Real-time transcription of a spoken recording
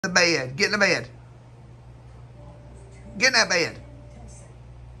The bed. Get in the bed. Get in that bed.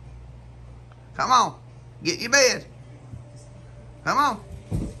 Come on. Get in your bed. Come on.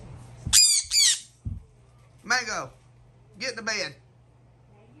 Mango. Get in the bed.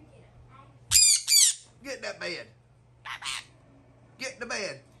 Get in that bed. Get in the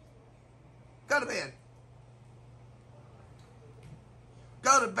bed. Go to bed.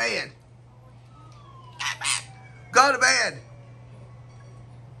 Go to bed. Go to bed.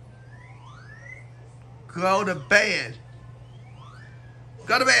 Go to bed.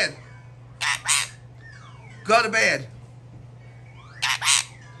 Go to bed. Go to bed.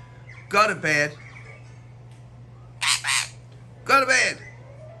 Go to bed. Go to bed.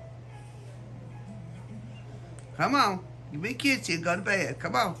 Come on. You be kitschy and go to bed.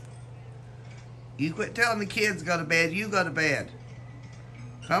 Come on. You quit telling the kids to go to bed. You go to bed.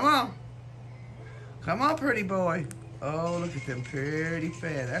 Come on. Come on, pretty boy. Oh, look at them pretty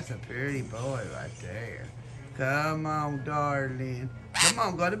fat. That's a pretty boy right there. Come on, darling. Come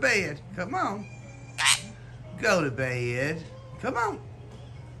on, go to bed. Come on. Go to bed. Come on.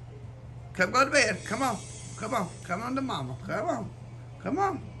 Come go to bed. Come on. Come on. Come on to mama. Come on. Come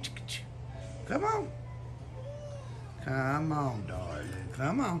on. Come on. Come on, darling.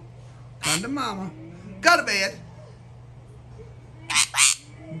 Come on. Come to mama. Go to bed.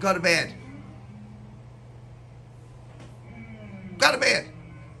 Go to bed. Go to bed.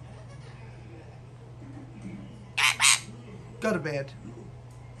 Go to bed.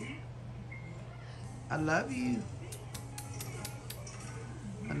 I love you.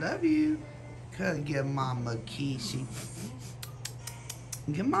 I love you. Come give mama a kissy.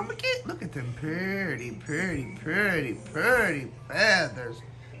 Give mama a kiss. Look at them pretty, pretty, pretty, pretty feathers.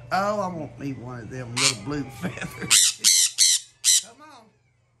 Oh, I want me one of them little blue feathers. Come on.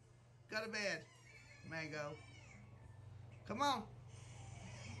 Go to bed, Mango. Come on.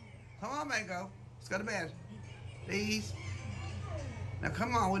 Come on, Mango. Let's go to bed. Please. Now,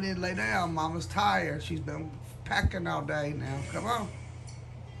 come on. We need to lay down. Mama's tired. She's been packing all day now. Come on.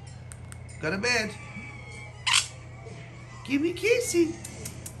 Go to bed. Give me a kissy.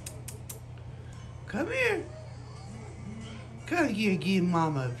 Come here. Come here, give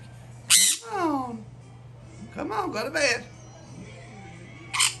Mama. Come on. Come on, go to bed.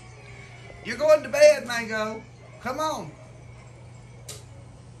 You're going to bed, Mango. Come on.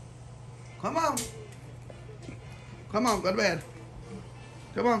 Come on. Come on, go to bed.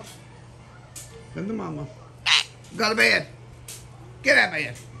 Come on. Come to Mama. Go to bed. Get out of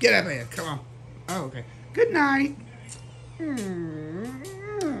bed. Get out of bed. Come on. Oh, okay. Good night.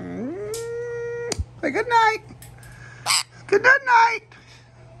 Say good night. Good night.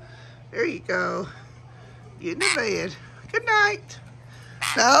 There you go. Get in the bed. Good night.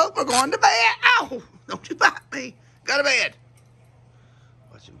 No, we're going to bed. Ow! Don't you bite me. Go to bed.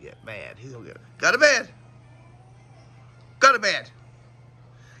 Watch him get mad. He's gonna get it. Go to bed. Go to bed.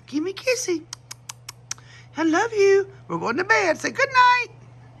 Give me a kissy. I love you. We're going to bed. Say good night.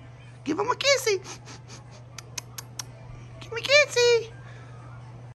 Give him a kissy. Give me a kissy.